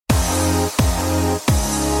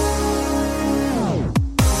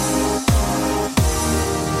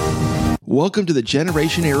Welcome to the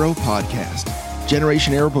Generation Arrow podcast.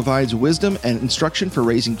 Generation Arrow provides wisdom and instruction for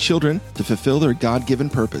raising children to fulfill their God-given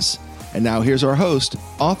purpose. And now here's our host,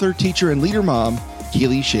 author, teacher, and leader mom,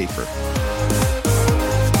 Keely Schaefer.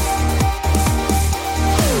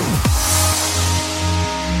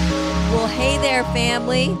 Well, hey there,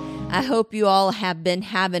 family. I hope you all have been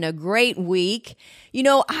having a great week. You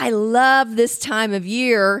know, I love this time of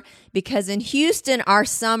year because in Houston, our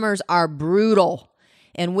summers are brutal.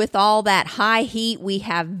 And with all that high heat, we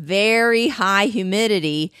have very high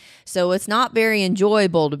humidity, so it's not very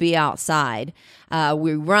enjoyable to be outside.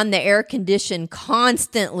 We run the air condition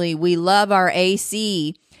constantly. We love our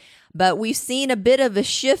AC, but we've seen a bit of a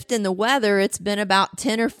shift in the weather. It's been about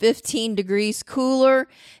 10 or 15 degrees cooler,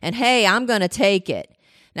 and hey, I'm going to take it.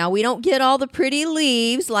 Now, we don't get all the pretty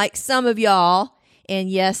leaves like some of y'all, and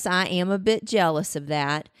yes, I am a bit jealous of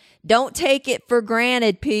that. Don't take it for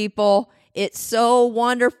granted, people. It's so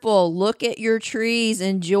wonderful. Look at your trees.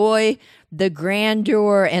 Enjoy the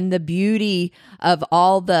grandeur and the beauty of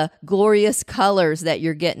all the glorious colors that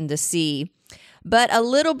you're getting to see. But a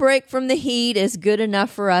little break from the heat is good enough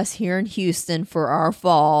for us here in Houston for our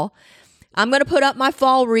fall. I'm going to put up my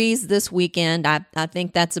fall wreaths this weekend. I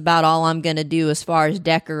think that's about all I'm going to do as far as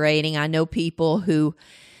decorating. I know people who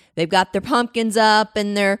they've got their pumpkins up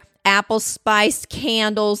and their apple spiced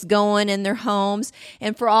candles going in their homes.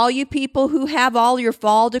 And for all you people who have all your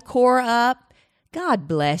fall decor up, God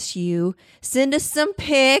bless you. Send us some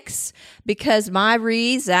pics because my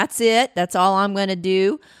wreaths, that's it. That's all I'm going to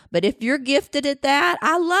do. But if you're gifted at that,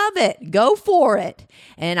 I love it. Go for it.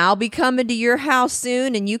 And I'll be coming to your house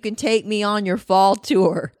soon and you can take me on your fall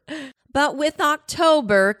tour. But with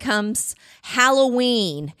October comes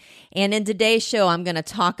Halloween. And in today's show, I'm going to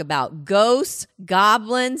talk about ghosts,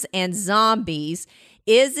 goblins, and zombies.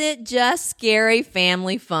 Is it just scary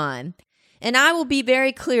family fun? And I will be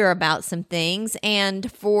very clear about some things. And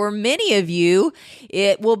for many of you,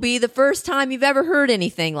 it will be the first time you've ever heard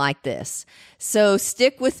anything like this. So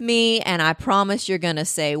stick with me, and I promise you're going to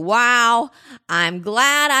say, wow, I'm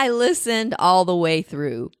glad I listened all the way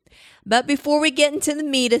through. But before we get into the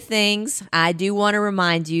meat of things, I do want to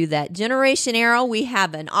remind you that Generation Arrow, we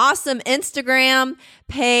have an awesome Instagram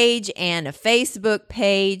page and a Facebook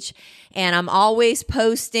page, and I'm always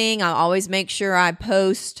posting. I always make sure I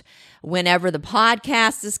post whenever the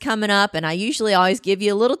podcast is coming up, and I usually always give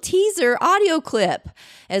you a little teaser audio clip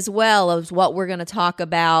as well as what we're going to talk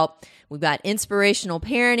about. We've got inspirational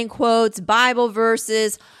parenting quotes, Bible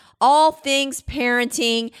verses, all things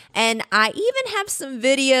parenting, and I even have some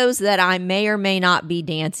videos that I may or may not be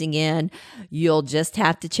dancing in. You'll just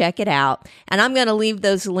have to check it out. And I'm going to leave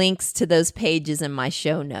those links to those pages in my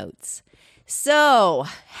show notes. So,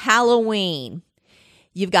 Halloween.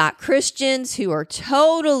 You've got Christians who are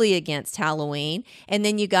totally against Halloween, and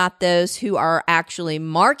then you got those who are actually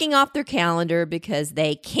marking off their calendar because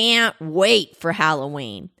they can't wait for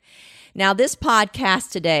Halloween. Now, this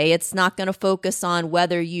podcast today, it's not going to focus on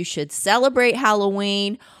whether you should celebrate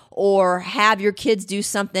Halloween or have your kids do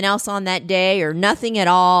something else on that day or nothing at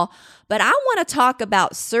all. But I want to talk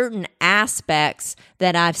about certain aspects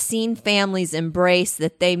that I've seen families embrace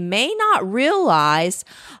that they may not realize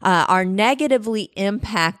are negatively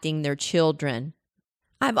impacting their children.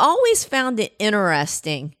 I've always found it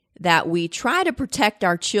interesting that we try to protect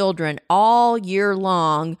our children all year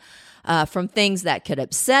long from things that could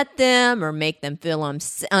upset them or make them feel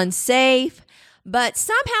unsafe. But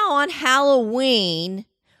somehow on Halloween,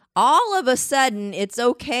 all of a sudden, it's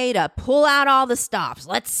okay to pull out all the stops.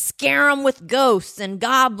 Let's scare them with ghosts and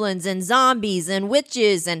goblins and zombies and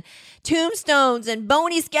witches and tombstones and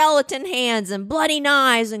bony skeleton hands and bloody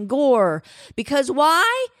knives and gore. Because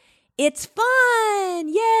why? It's fun.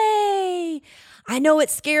 Yay! I know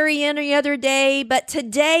it's scary any other day, but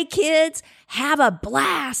today, kids, have a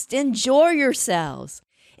blast. Enjoy yourselves.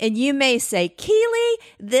 And you may say, Keely,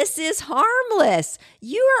 this is harmless.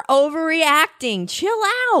 You are overreacting. Chill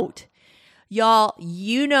out. Y'all,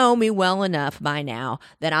 you know me well enough by now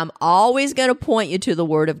that I'm always going to point you to the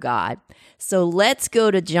Word of God. So let's go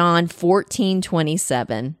to John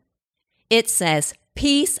 14:27. It says,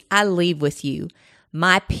 "Peace I leave with you.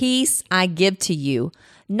 My peace I give to you.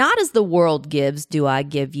 Not as the world gives do I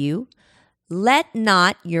give you. Let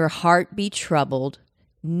not your heart be troubled,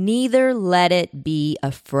 neither let it be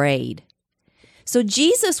afraid." So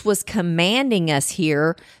Jesus was commanding us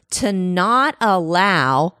here to not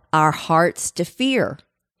allow our hearts to fear.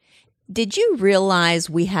 Did you realize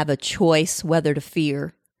we have a choice whether to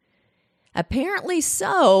fear? Apparently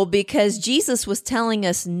so, because Jesus was telling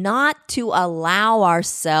us not to allow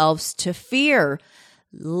ourselves to fear.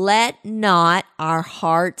 Let not our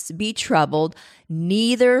hearts be troubled,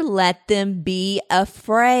 neither let them be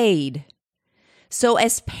afraid. So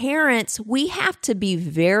as parents, we have to be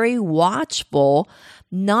very watchful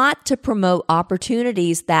not to promote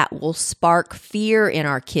opportunities that will spark fear in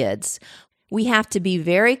our kids. We have to be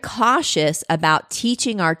very cautious about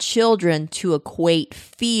teaching our children to equate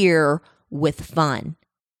fear with fun.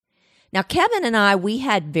 Now, Kevin and I, we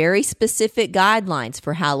had very specific guidelines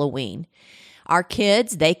for Halloween. Our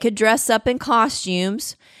kids, they could dress up in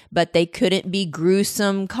costumes, but they couldn't be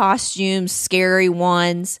gruesome costumes, scary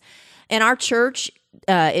ones. In our church,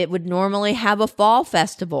 it would normally have a fall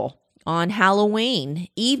festival on Halloween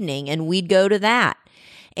evening, and we'd go to that.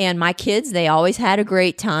 And my kids, they always had a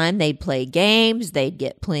great time. They'd play games. They'd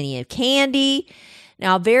get plenty of candy.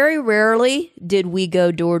 Now, very rarely did we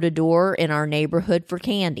go door to door in our neighborhood for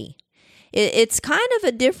candy. It's kind of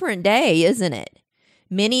a different day, isn't it?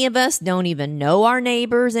 Many of us don't even know our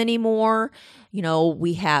neighbors anymore. You know,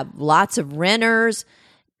 we have lots of renters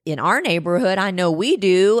in our neighborhood. I know we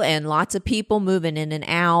do, and lots of people moving in and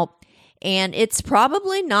out. And it's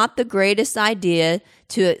probably not the greatest idea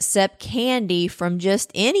to accept candy from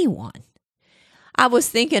just anyone. I was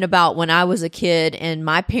thinking about when I was a kid and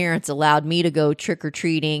my parents allowed me to go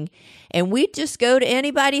trick-or-treating, and we'd just go to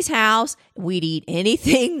anybody's house. We'd eat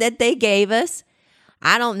anything that they gave us.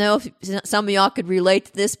 I don't know if some of y'all could relate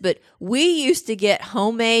to this, but we used to get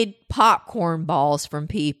homemade popcorn balls from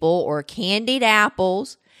people or candied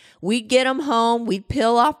apples. We'd get them home, we'd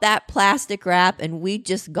peel off that plastic wrap, and we'd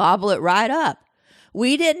just gobble it right up.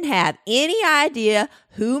 We didn't have any idea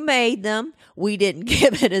who made them. We didn't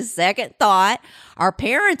give it a second thought. Our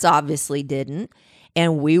parents obviously didn't,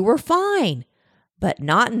 and we were fine. But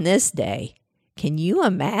not in this day. Can you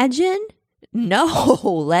imagine? No,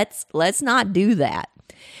 let's not do that.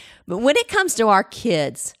 But when it comes to our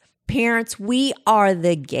kids, parents, we are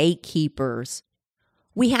the gatekeepers.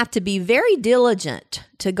 We have to be very diligent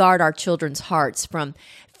to guard our children's hearts from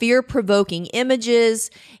fear-provoking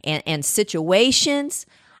images and situations.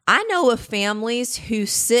 I know of families who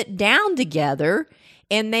sit down together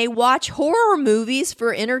and they watch horror movies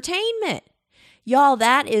for entertainment. Y'all,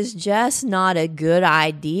 that is just not a good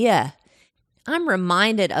idea. I'm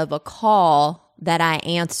reminded of a call that I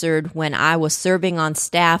answered when I was serving on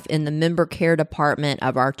staff in the member care department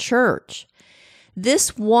of our church.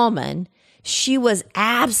 This woman, she was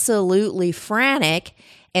absolutely frantic,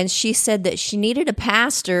 and she said that she needed a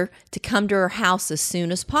pastor to come to her house as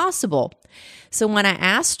soon as possible. So when I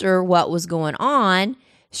asked her what was going on,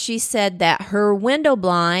 she said that her window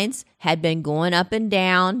blinds had been going up and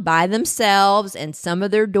down by themselves, and some of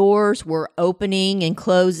their doors were opening and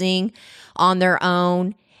closing on their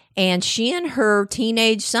own. And she and her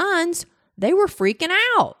teenage sons, they were freaking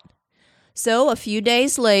out. So a few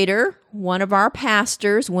days later, one of our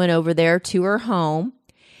pastors went over there to her home,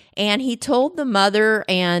 and he told the mother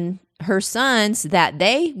and her sons that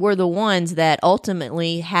they were the ones that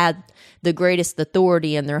ultimately had the greatest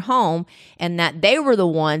authority in their home, and that they were the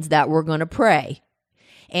ones that were going to pray.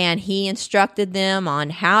 And he instructed them on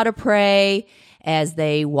how to pray as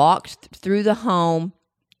they walked through the home.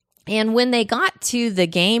 And when they got to the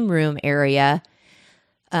game room area,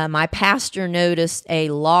 my pastor noticed a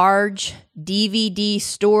large DVD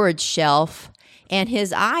storage shelf, and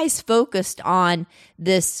his eyes focused on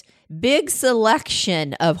this big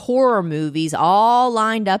selection of horror movies all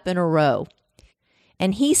lined up in a row.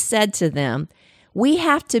 And he said to them, "We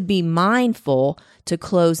have to be mindful to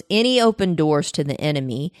close any open doors to the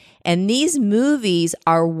enemy, and these movies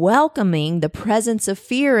are welcoming the presence of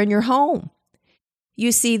fear in your home."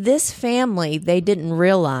 You see, this family, they didn't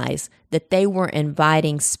realize that they were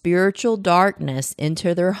inviting spiritual darkness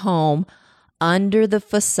into their home under the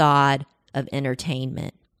facade of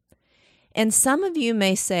entertainment. And some of you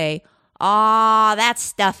may say, that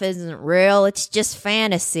stuff isn't real. It's just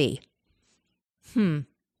fantasy.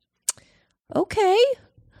 Okay.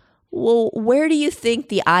 Well, where do you think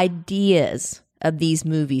the ideas of these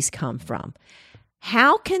movies come from?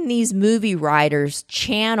 How can these movie writers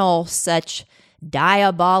channel such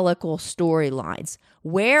diabolical storylines?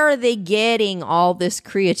 Where are they getting all this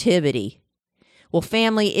creativity? Well,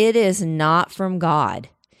 family, it is not from God.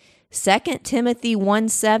 2 Timothy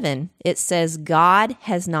 1:7, it says, "God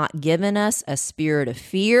has not given us a spirit of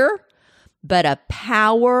fear, but a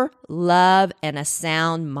power, love, and a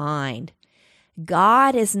sound mind."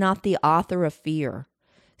 God is not the author of fear.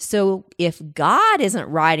 So if God isn't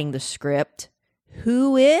writing the script,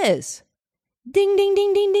 who is? Ding, ding,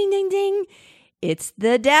 ding, ding, ding, ding, ding. It's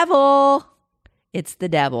the devil. It's the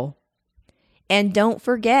devil. And don't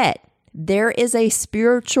forget, There is a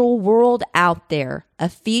spiritual world out there.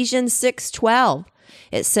 Ephesians 6:12.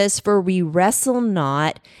 It says, "For we wrestle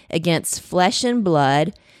not against flesh and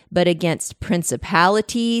blood, but against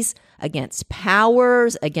principalities, against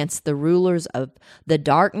powers, against the rulers of the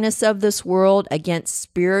darkness of this world, against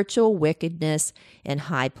spiritual wickedness in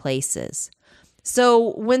high places."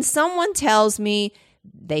 So when someone tells me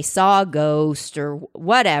they saw a ghost or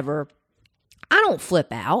whatever, I don't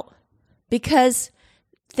flip out, because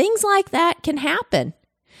things like that can happen.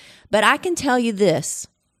 But I can tell you this,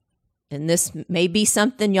 and this may be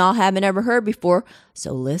something y'all haven't ever heard before,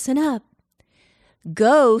 so listen up.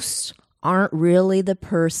 Ghosts aren't really the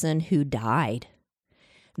person who died.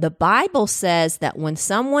 The Bible says that when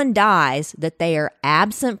someone dies, that they are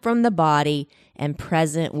absent from the body and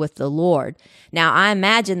present with the Lord. Now, I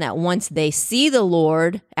imagine that once they see the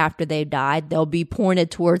Lord after they've died, they'll be pointed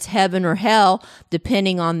towards heaven or hell,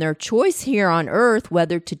 depending on their choice here on earth,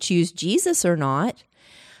 whether to choose Jesus or not.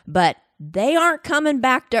 But they aren't coming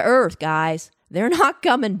back to earth, guys. They're not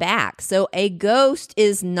coming back. So a ghost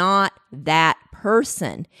is not that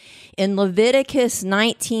person. In Leviticus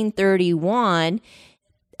 19:31,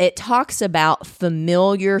 it talks about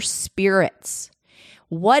familiar spirits.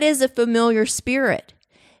 What is a familiar spirit?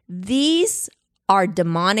 These are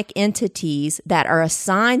demonic entities that are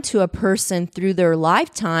assigned to a person through their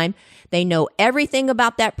lifetime. They know everything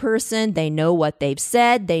about that person. They know what they've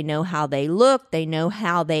said. They know how they look. They know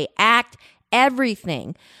how they act,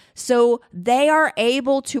 everything. So they are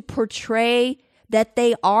able to portray that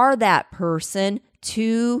they are that person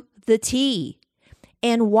to the T.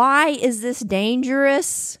 And why is this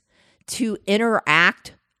dangerous to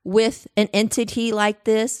interact with an entity like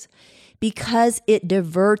this? Because it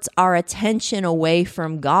diverts our attention away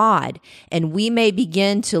from God. And we may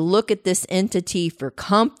begin to look at this entity for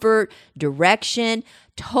comfort, direction,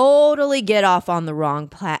 totally get off on the wrong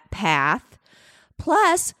path.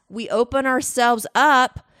 Plus, we open ourselves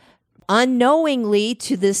up unknowingly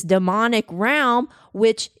to this demonic realm,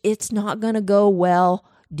 which it's not going to go well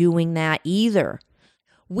doing that either.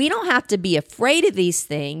 We don't have to be afraid of these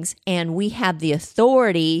things, and we have the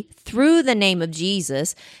authority through the name of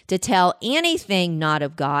Jesus to tell anything not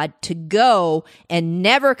of God to go and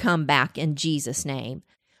never come back in Jesus' name.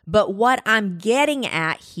 But what I'm getting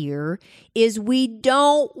at here is we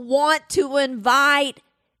don't want to invite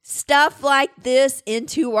stuff like this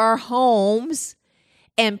into our homes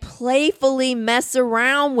and playfully mess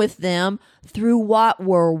around with them through what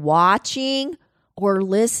we're watching or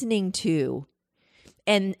listening to.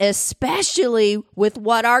 And especially with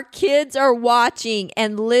what our kids are watching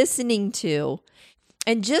and listening to.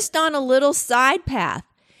 And just on a little side path,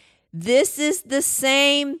 this is the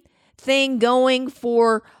same thing going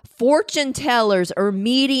for fortune tellers or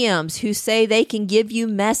mediums who say they can give you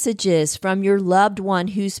messages from your loved one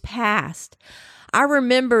who's passed. I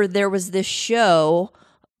remember there was this show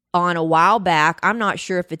on a while back. I'm not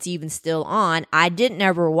sure if it's even still on. I didn't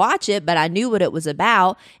ever watch it, but I knew what it was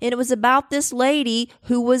about. And it was about this lady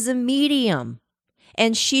who was a medium.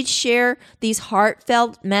 And she'd share these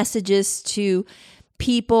heartfelt messages to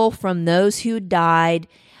people from those who died,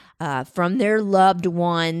 from their loved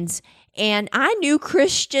ones. And I knew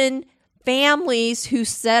Christian families who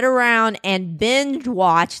sat around and binge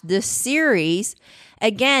watched this series.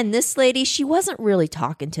 Again, this lady, she wasn't really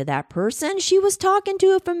talking to that person. She was talking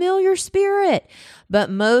to a familiar spirit. But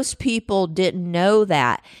most people didn't know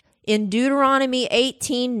that. In Deuteronomy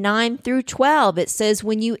 18:9-12, it says,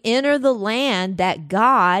 "When you enter the land that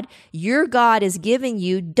God, your God, is giving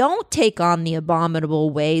you, don't take on the abominable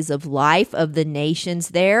ways of life of the nations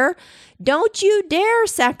there. Don't you dare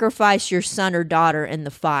sacrifice your son or daughter in the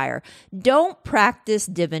fire. Don't practice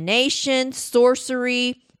divination,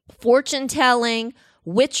 sorcery, fortune telling,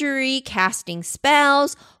 witchery, casting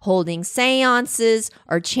spells, holding seances,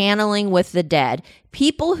 or channeling with the dead.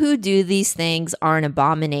 People who do these things are an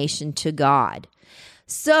abomination to God."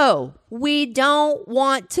 So we don't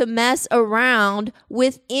want to mess around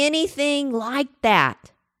with anything like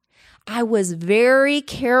that. I was very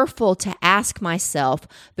careful to ask myself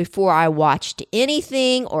before I watched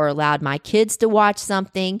anything or allowed my kids to watch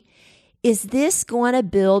something, is this going to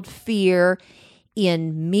build fear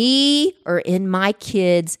in me or in my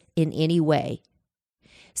kids in any way?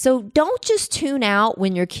 So don't just tune out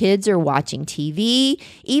when your kids are watching TV,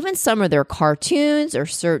 even some of their cartoons or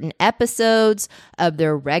certain episodes of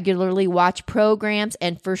their regularly watched programs.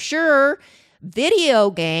 And for sure, video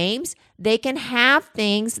games, they can have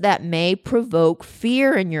things that may provoke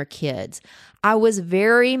fear in your kids. I was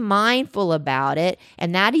very mindful about it,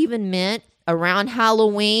 and that even meant around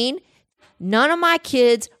Halloween, none of my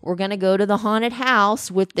kids were going to go to the haunted house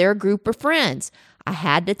with their group of friends. I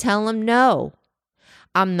had to tell him no.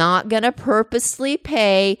 I'm not going to purposely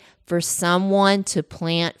pay for someone to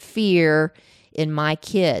plant fear in my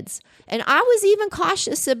kids. And I was even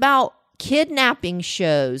cautious about kidnapping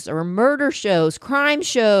shows or murder shows, crime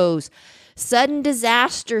shows, sudden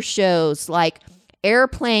disaster shows like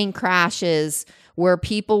airplane crashes where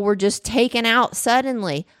people were just taken out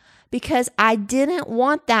suddenly, because I didn't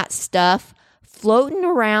want that stuff floating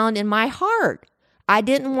around in my heart. I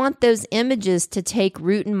didn't want those images to take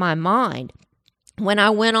root in my mind. When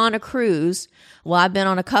I went on a cruise, well, I've been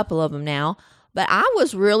on a couple of them now, but I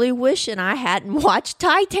was really wishing I hadn't watched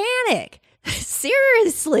Titanic.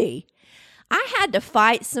 Seriously. I had to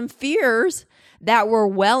fight some fears that were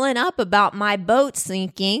welling up about my boat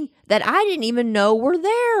sinking that I didn't even know were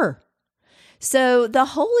there. So the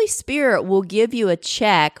Holy Spirit will give you a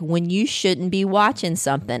check when you shouldn't be watching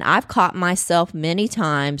something. I've caught myself many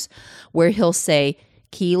times where he'll say,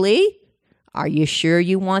 Keely, are you sure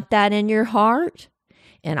you want that in your heart?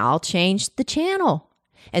 And I'll change the channel.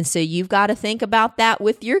 And so you've got to think about that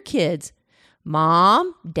with your kids.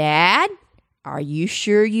 Mom, Dad, are you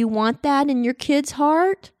sure you want that in your kid's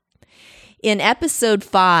heart? In episode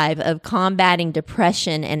 5 of Combating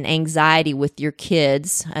Depression and Anxiety with Your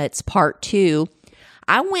Kids, it's part 2,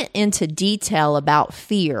 I went into detail about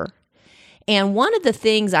fear. And one of the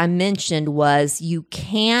things I mentioned was you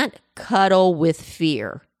can't cuddle with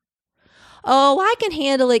fear. Oh, I can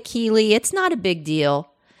handle it, Keely. It's not a big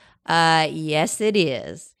deal. Yes, it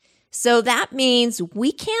is. So that means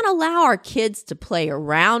we can't allow our kids to play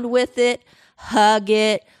around with it, hug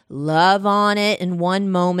it, love on it in one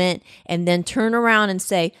moment, and then turn around and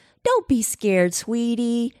say, don't be scared,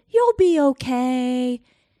 sweetie. You'll be okay.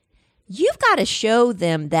 You've got to show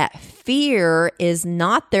them that fear is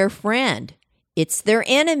not their friend. It's their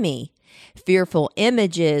enemy. Fearful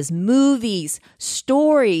images, movies,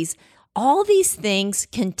 stories, all these things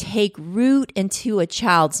can take root into a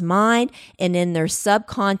child's mind and in their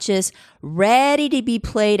subconscious, ready to be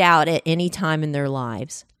played out at any time in their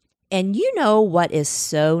lives. And you know what is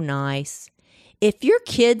so nice? If your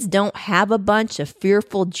kids don't have a bunch of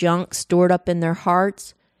fearful junk stored up in their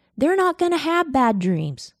hearts, they're not going to have bad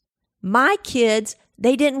dreams. My kids,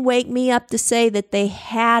 they didn't wake me up to say that they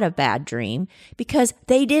had a bad dream because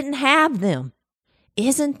they didn't have them.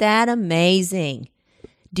 Isn't that amazing?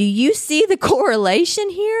 Do you see the correlation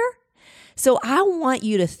here? So I want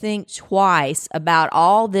you to think twice about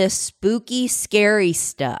all this spooky, scary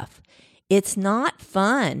stuff. It's not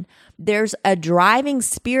fun. There's a driving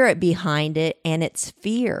spirit behind it, and it's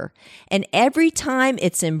fear. And every time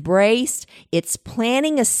it's embraced, it's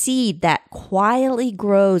planting a seed that quietly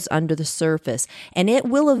grows under the surface, and it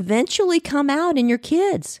will eventually come out in your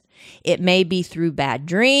kids. It may be through bad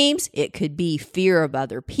dreams. It could be fear of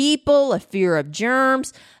other people, a fear of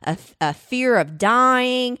germs, a fear of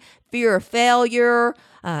dying, fear of failure,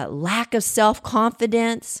 lack of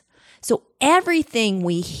self-confidence. So everything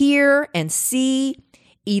we hear and see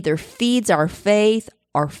either feeds our faith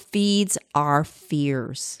or feeds our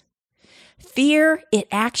fears. Fear, it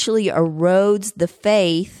actually erodes the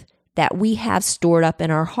faith that we have stored up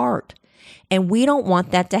in our heart. And we don't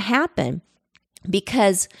want that to happen.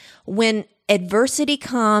 Because when adversity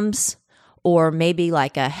comes, or maybe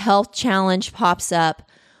like a health challenge pops up,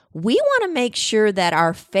 we want to make sure that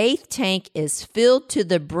our faith tank is filled to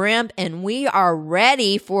the brim and we are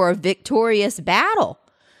ready for a victorious battle.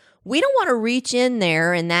 We don't want to reach in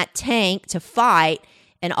there in that tank to fight,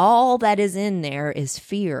 and all that is in there is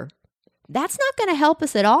fear. That's not going to help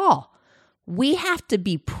us at all. We have to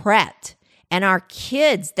be prepped. And our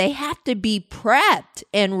kids, they have to be prepped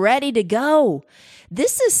and ready to go.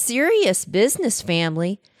 This is serious business,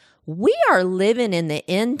 family. We are living in the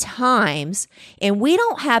end times, and we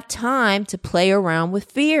don't have time to play around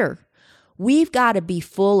with fear. We've got to be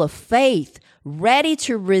full of faith, ready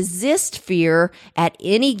to resist fear at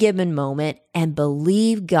any given moment and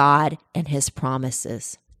believe God and His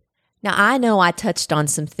promises. Now, I know I touched on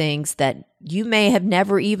some things that you may have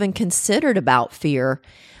never even considered about fear,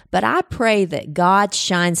 but I pray that God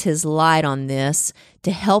shines His light on this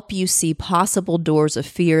to help you see possible doors of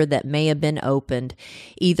fear that may have been opened,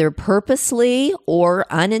 either purposely or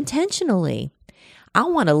unintentionally. I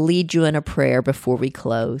want to lead you in a prayer before we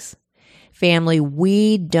close. Family,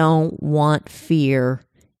 we don't want fear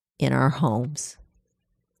in our homes.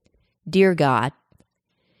 Dear God,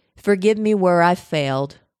 forgive me where I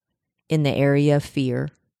failed in the area of fear.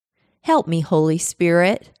 Help me, Holy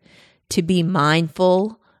Spirit, to be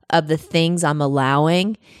mindful of the things I'm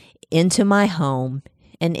allowing into my home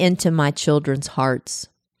and into my children's hearts.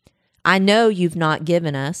 I know you've not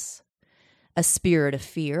given us a spirit of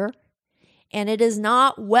fear, and it is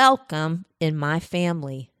not welcome in my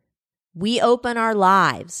family. We open our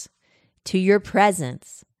lives to your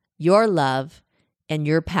presence, your love, and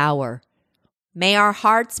your power. May our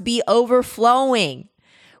hearts be overflowing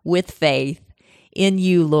with faith in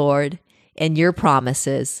you, Lord, and your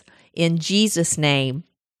promises. In Jesus' name,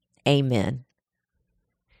 amen.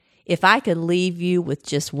 If I could leave you with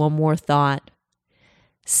just one more thought,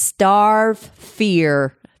 starve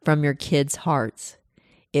fear from your kids' hearts.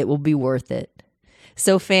 It will be worth it.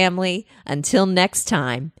 So family, until next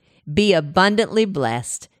time, be abundantly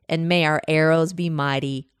blessed, and may our arrows be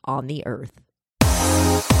mighty on the earth.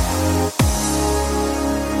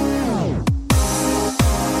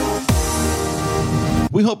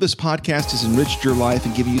 We hope this podcast has enriched your life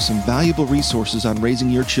and given you some valuable resources on raising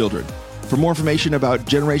your children. For more information about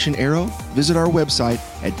Generation Arrow, visit our website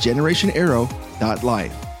at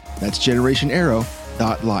generationarrow.life. That's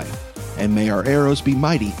generationarrow.life. And may our arrows be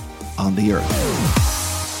mighty on the earth.